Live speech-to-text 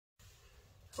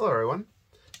Hello everyone,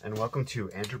 and welcome to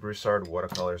Andrew Broussard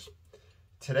Watercolors.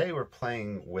 Today we're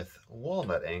playing with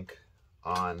Walnut ink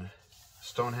on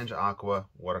Stonehenge Aqua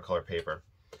watercolor paper.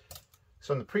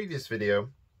 So in the previous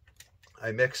video,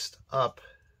 I mixed up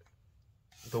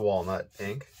the walnut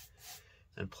ink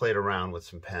and played around with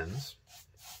some pens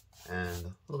and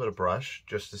a little bit of brush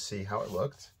just to see how it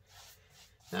looked.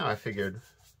 Now I figured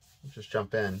I'd just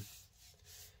jump in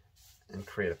and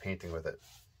create a painting with it.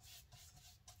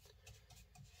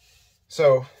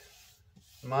 So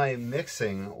my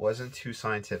mixing wasn't too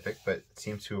scientific, but it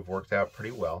seems to have worked out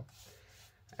pretty well.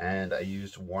 And I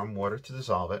used warm water to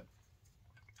dissolve it.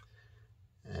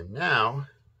 And now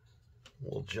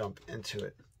we'll jump into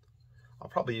it. I'll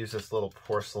probably use this little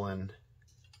porcelain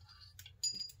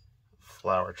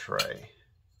flower tray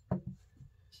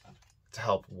to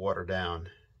help water down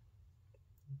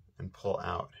and pull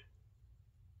out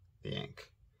the ink.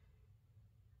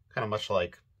 Kind of much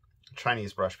like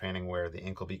Chinese brush painting, where the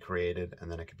ink will be created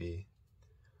and then it could be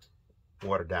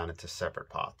watered down into separate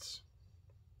pots.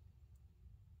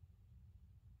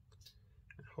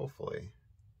 And hopefully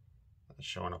that's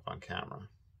showing up on camera.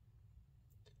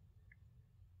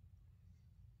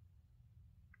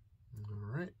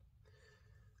 All right,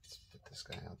 let's put this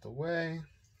guy out the way.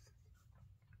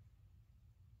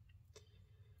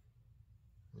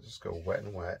 We'll just go wet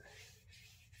and wet.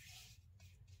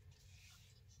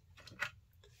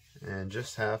 And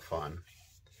just have fun.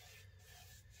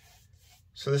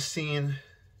 So this scene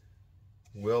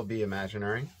will be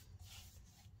imaginary.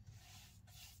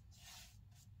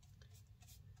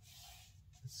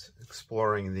 It's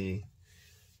exploring the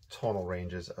tonal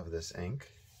ranges of this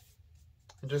ink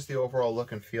and just the overall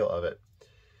look and feel of it.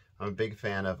 I'm a big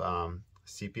fan of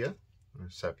sepia, or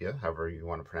sepia, however you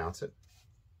want to pronounce it.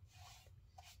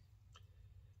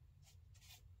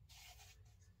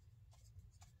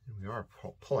 We are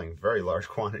pulling very large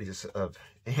quantities of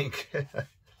ink.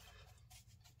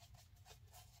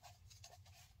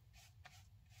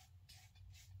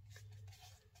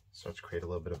 Start to create a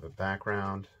little bit of a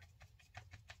background.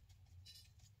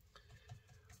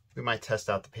 We might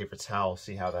test out the paper towel,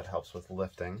 see how that helps with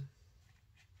lifting.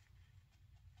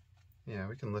 Yeah,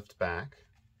 we can lift back.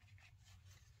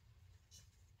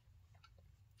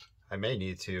 I may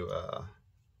need to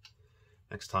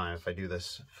next time, if I do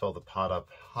this, fill the pot up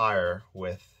higher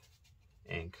with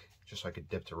ink, just so I could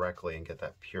dip directly and get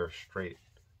that pure, straight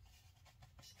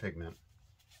pigment.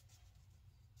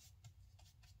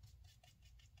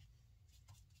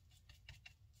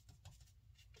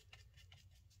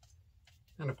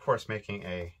 And of course, making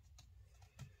a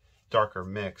darker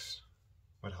mix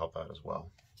would help out as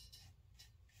well.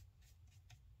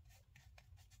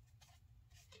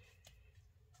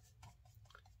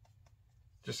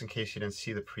 Just in case you didn't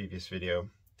see the previous video,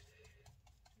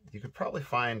 you could probably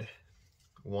find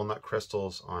walnut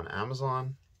crystals on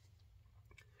Amazon.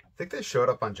 I think they showed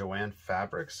up on Joanne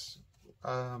Fabrics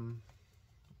website.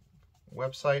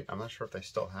 I'm not sure if they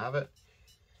still have it.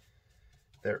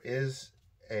 There is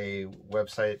a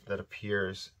website that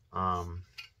appears, I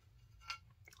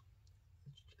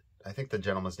think the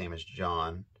gentleman's name is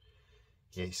John.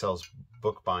 He sells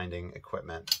bookbinding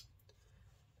equipment.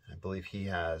 I believe he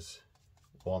has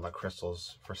walnut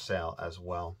crystals for sale as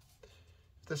well.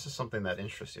 If this is something that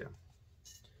interests you.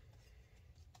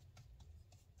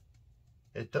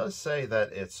 It does say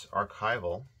that it's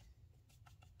archival.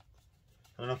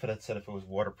 I don't know if it had said if it was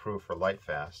waterproof or light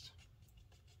fast.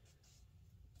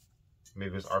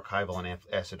 Maybe it was archival and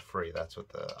acid free. That's what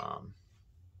the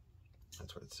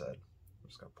that's what it said. I'm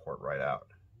just gonna pour it right out.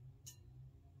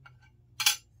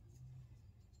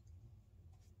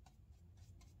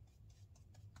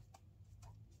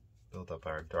 Build up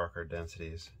our darker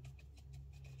densities.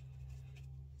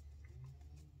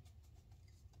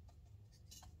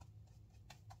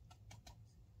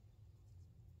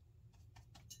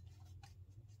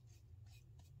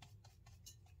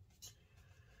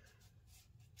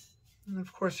 And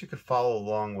of course you could follow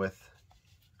along with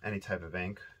any type of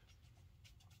ink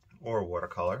or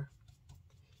watercolor.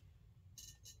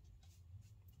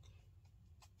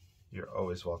 You're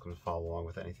always welcome to follow along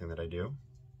with anything that I do.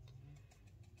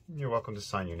 You're welcome to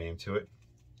sign your name to it,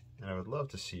 and I would love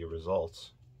to see your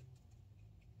results.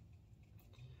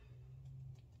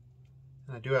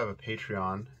 And I do have a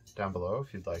Patreon down below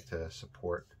if you'd like to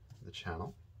support the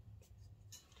channel.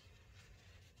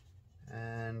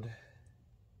 And if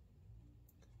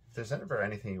there's ever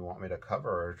anything you want me to cover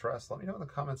or address, let me know in the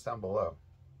comments down below.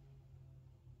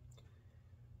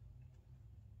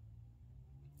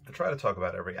 I try to talk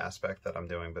about every aspect that I'm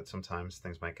doing, but sometimes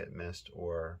things might get missed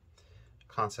or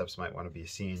concepts might want to be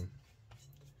seen.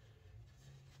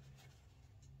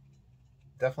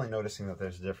 definitely noticing that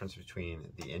there's a difference between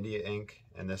the India ink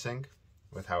and this ink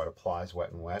with how it applies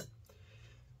wet and wet.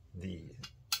 The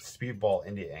Speedball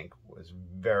India ink was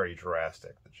very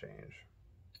drastic, the change.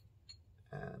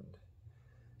 And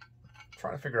I'm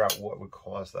trying to figure out what would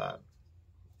cause that.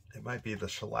 It might be the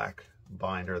shellac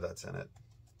binder that's in it.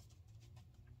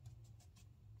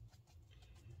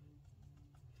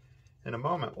 In a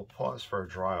moment, we'll pause for a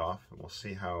dry off and we'll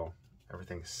see how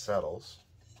everything settles.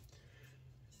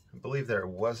 I believe there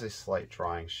was a slight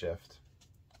drying shift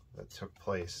that took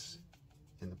place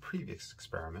in the previous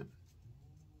experiment.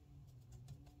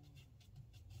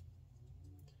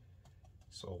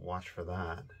 So we'll watch for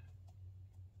that.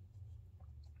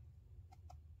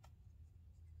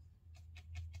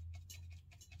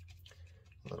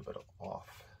 A little bit of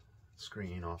off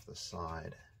screen, off the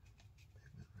side.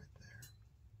 Right there.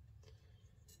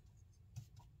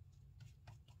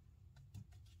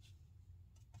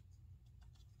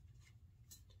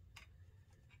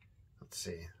 Let's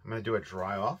see. I'm going to do a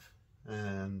dry off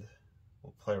and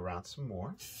we'll play around some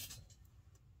more.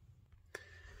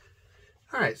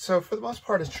 All right, so for the most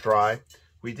part it's dry.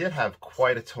 We did have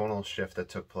quite a tonal shift that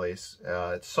took place.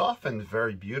 It softened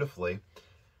very beautifully.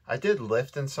 I did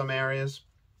lift in some areas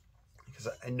because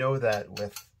I know that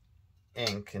with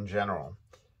ink in general,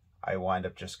 I wind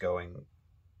up just going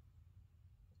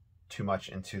too much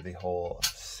into the whole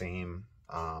same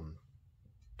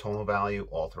tonal value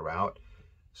all throughout.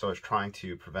 So I was trying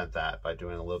to prevent that by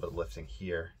doing a little bit of lifting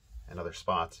here and other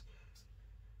spots.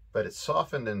 But it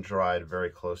softened and dried very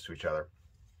close to each other.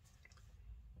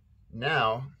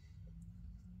 Now,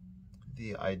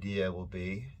 the idea will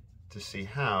be to see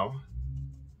how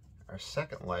our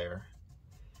second layer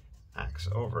acts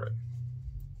over it.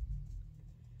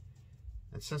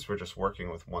 And since we're just working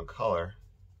with one color,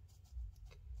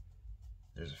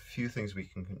 there's a few things we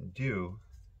can do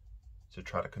to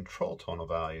try to control tonal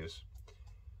values.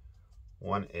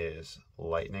 One is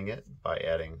lightening it by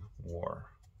adding more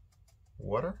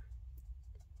water.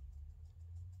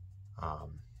 Of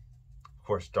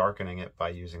course, darkening it by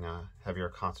using a heavier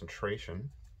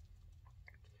concentration.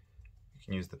 You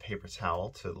can use the paper towel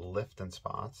to lift in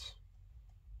spots.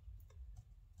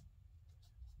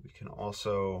 We can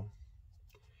also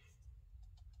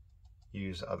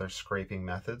use other scraping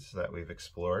methods that we've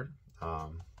explored,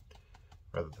 rather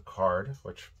the card,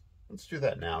 which let's do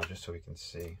that now just so we can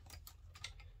see.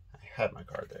 I had my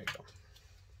card, there you go.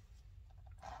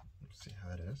 Let's see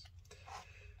how it is.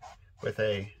 With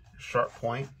a sharp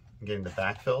point, getting the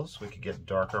back fills, we could get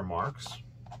darker marks.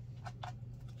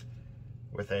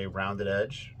 With a rounded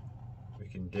edge, we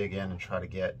can dig in and try to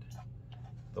get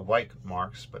the white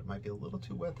marks, but it might be a little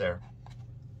too wet there.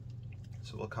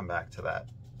 So we'll come back to that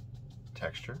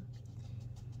texture.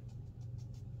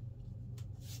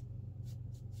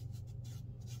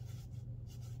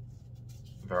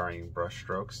 Varying brush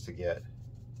strokes to get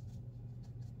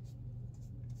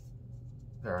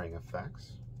varying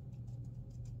effects.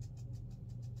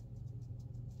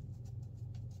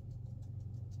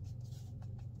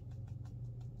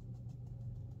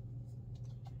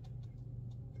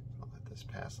 I'll let this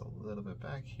pass a little bit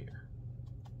back here.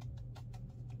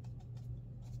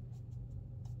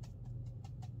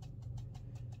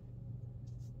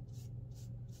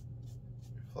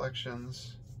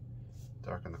 Reflections,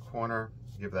 darken the corner,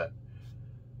 give that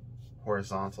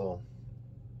horizontal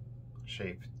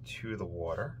shape to the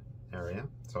water area.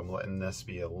 So I'm letting this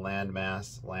be a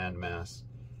landmass,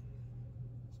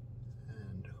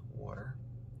 and water.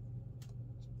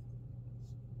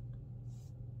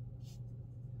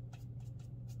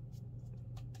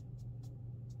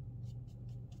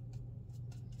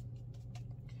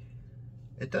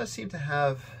 It does seem to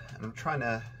have, and I'm trying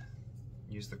to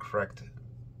use the correct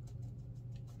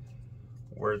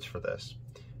words for this,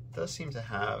 it does seem to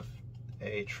have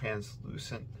a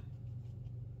transparent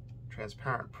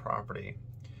property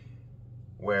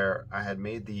where I had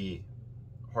made the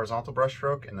horizontal brush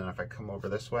stroke, and then if I come over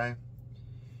this way,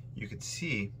 you could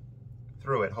see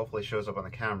through it, hopefully shows up on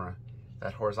the camera,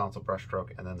 that horizontal brush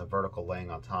stroke and then the vertical laying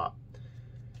on top.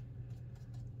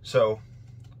 So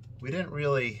we didn't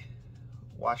really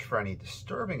watch for any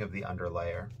disturbing of the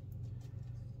underlayer,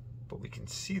 but we can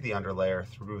see the underlayer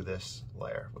through this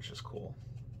layer, which is cool.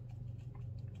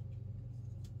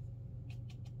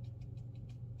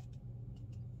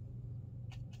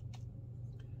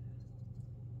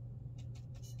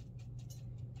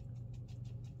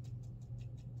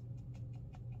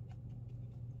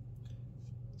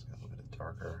 It's got a little bit of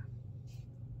darker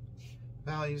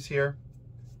values here.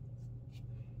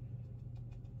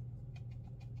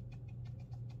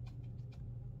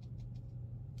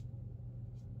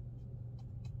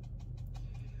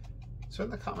 So in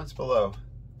the comments below,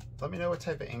 let me know what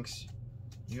type of inks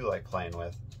you like playing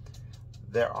with.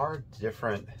 There are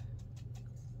different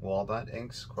walnut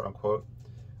inks, quote unquote,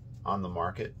 on the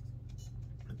market.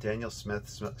 Daniel Smith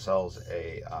sells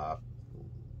a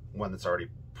one that's already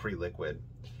pre-liquid,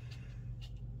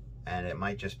 and it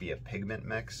might just be a pigment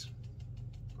mix.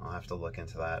 I'll have to look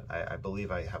into that. I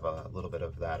believe I have a little bit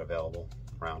of that available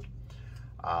around.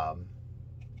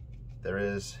 There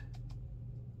is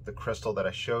the crystal that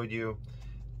I showed you.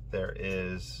 There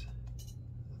is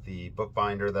the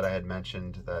bookbinder that I had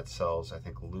mentioned that sells, I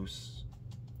think, loose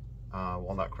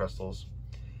walnut crystals.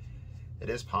 It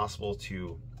is possible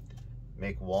to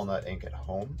make walnut ink at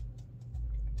home.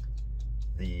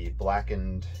 The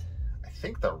blackened, I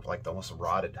think the almost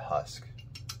rotted husk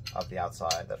of the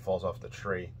outside that falls off the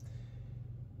tree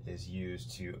is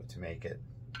used to make it.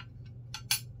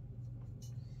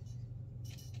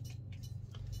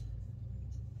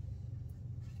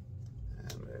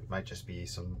 And it might just be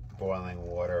some boiling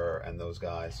water and those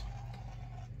guys.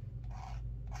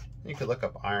 You could look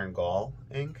up iron gall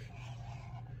ink,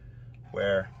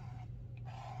 where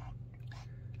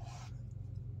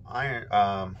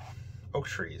oak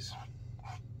trees,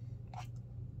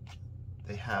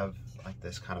 they have like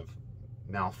this kind of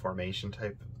malformation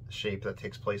type shape that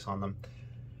takes place on them.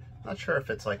 I'm not sure if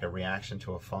it's like a reaction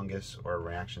to a fungus or a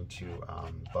reaction to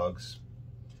bugs,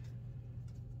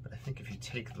 but I think if you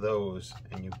take those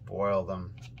and you boil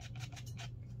them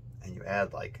and you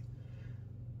add like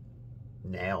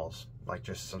nails, like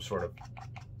just some sort of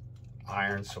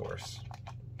iron source,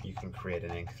 you can create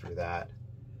an ink through that.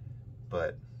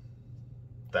 But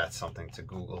that's something to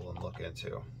Google and look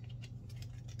into.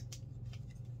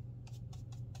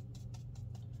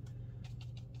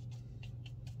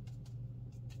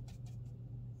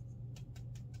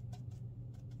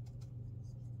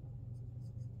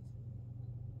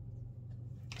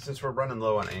 Since we're running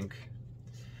low on ink,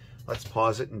 let's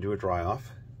pause it and do a dry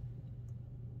off.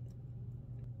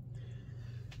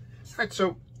 All right,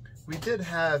 so we did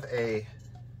have a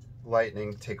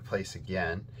lightning take place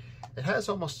again. It has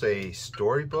almost a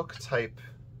storybook type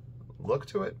look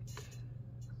to it.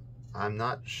 I'm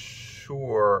not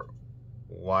sure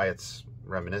why it's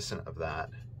reminiscent of that.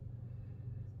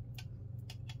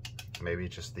 Maybe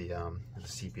just the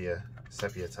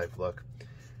sepia type look.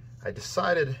 I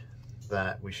decided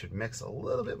that we should mix a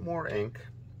little bit more ink,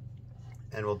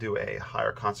 and we'll do a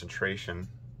higher concentration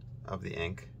of the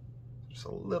ink, just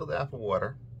a little dab of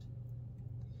water,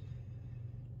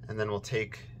 and then we'll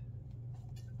take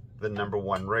the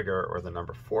 #1 rigger or the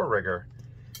 #4 rigger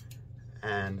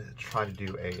and try to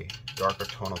do a darker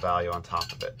tonal value on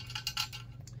top of it.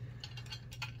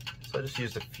 So I just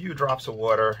used a few drops of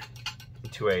water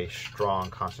into a strong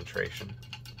concentration.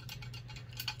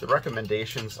 The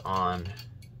recommendations on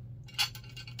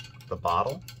the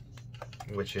bottle,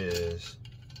 which is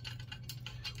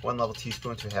 1 level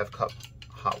teaspoon to 1/2 cup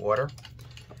hot water,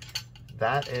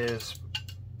 that is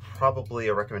probably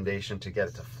a recommendation to get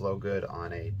it to flow good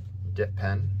on a dip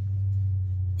pen.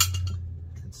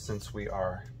 And since we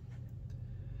are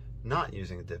not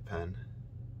using a dip pen,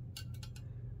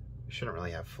 we shouldn't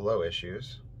really have flow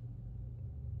issues.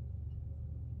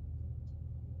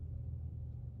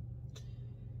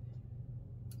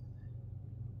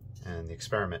 And the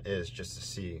experiment is just to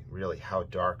see really how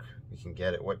dark we can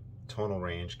get it, what tonal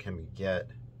range can we get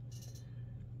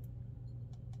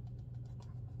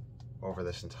over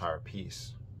this entire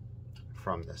piece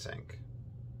from this ink.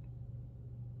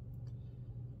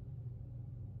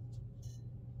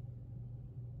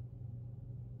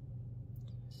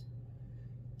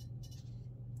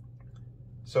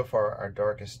 So far, our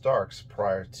darkest darks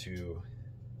prior to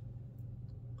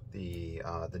the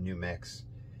new mix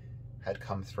had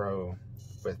come through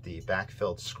with the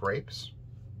backfilled scrapes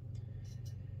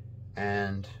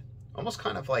and almost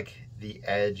kind of like the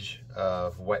edge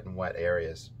of wet and wet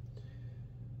areas.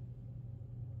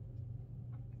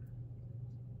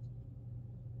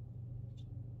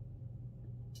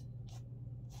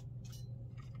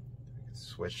 We can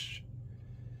switch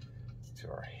to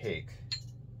our hake.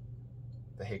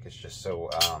 The hake is just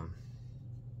so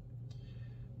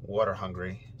water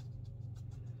hungry.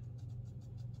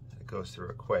 Goes through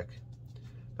it quick,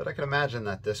 but I can imagine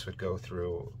that this would go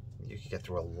through, you could get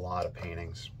through a lot of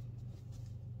paintings.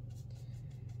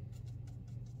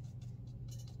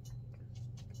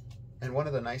 And one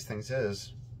of the nice things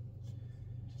is,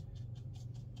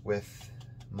 with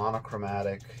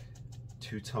monochromatic,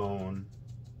 two-tone,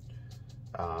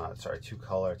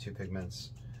 two-color, two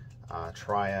pigments,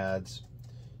 triads,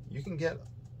 you can get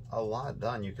a lot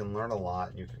done. You can learn a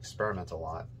lot, you can experiment a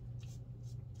lot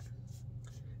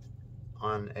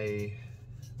on a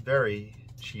very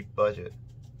cheap budget.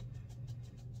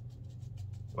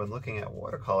 When looking at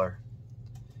watercolor,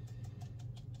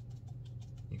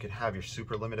 you could have your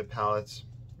super limited palettes.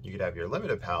 You could have your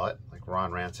limited palette, like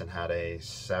Ranson had a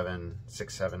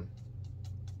 6-7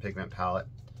 pigment palette.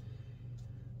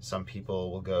 Some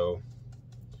people will go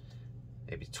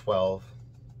maybe 12,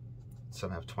 some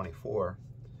have 24,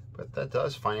 but that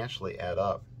does financially add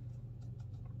up.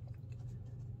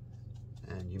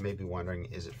 And you may be wondering,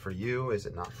 is it for you? Is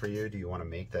it not for you? Do you want to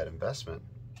make that investment?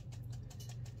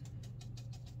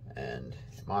 And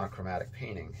monochromatic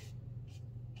painting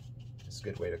is a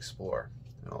good way to explore,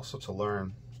 and also to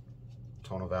learn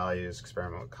tonal values,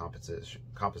 experiment with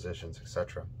compositions,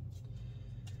 etc.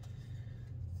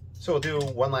 So we'll do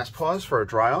one last pause for a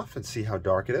dry off and see how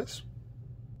dark it is.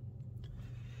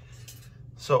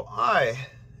 So I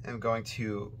am going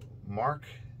to mark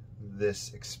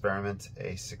this experiment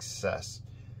a success.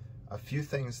 A few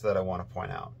things that I want to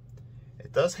point out.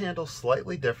 It does handle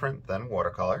slightly different than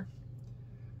watercolor.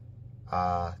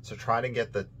 To try to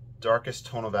get the darkest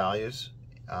tonal values,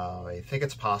 I think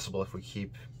it's possible if we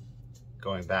keep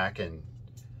going back and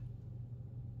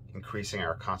increasing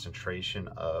our concentration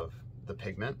of the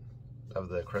pigment, of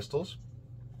the crystals.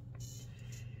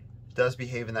 It does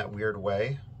behave in that weird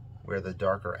way where the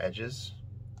darker edges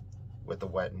with the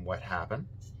wet and wet happen.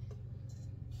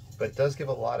 But it does give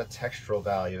a lot of textural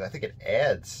value. I think it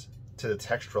adds to the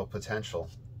textural potential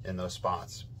in those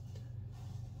spots.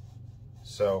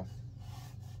 So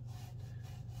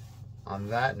on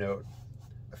that note,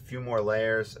 a few more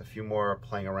layers, a few more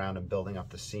playing around and building up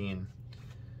the scene.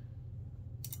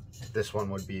 This one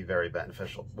would be very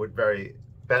beneficial, would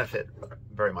benefit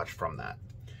very much from that.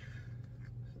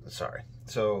 Sorry.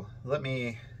 So let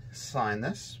me sign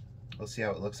this. We'll see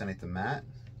how it looks underneath the mat.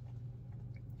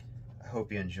 I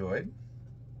hope you enjoyed.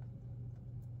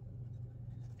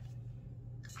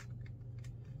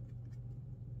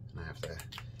 And I have to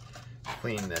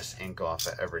clean this ink off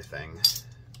of everything.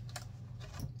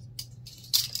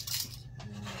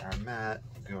 And our mat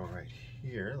go right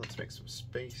here. Let's make some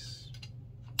space.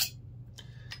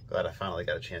 Glad I finally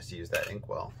got a chance to use that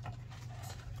inkwell.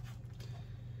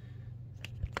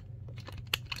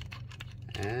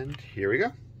 And here we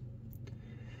go.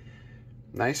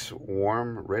 Nice,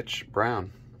 warm, rich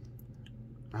brown.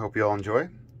 I hope you all enjoy.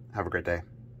 Have a great day.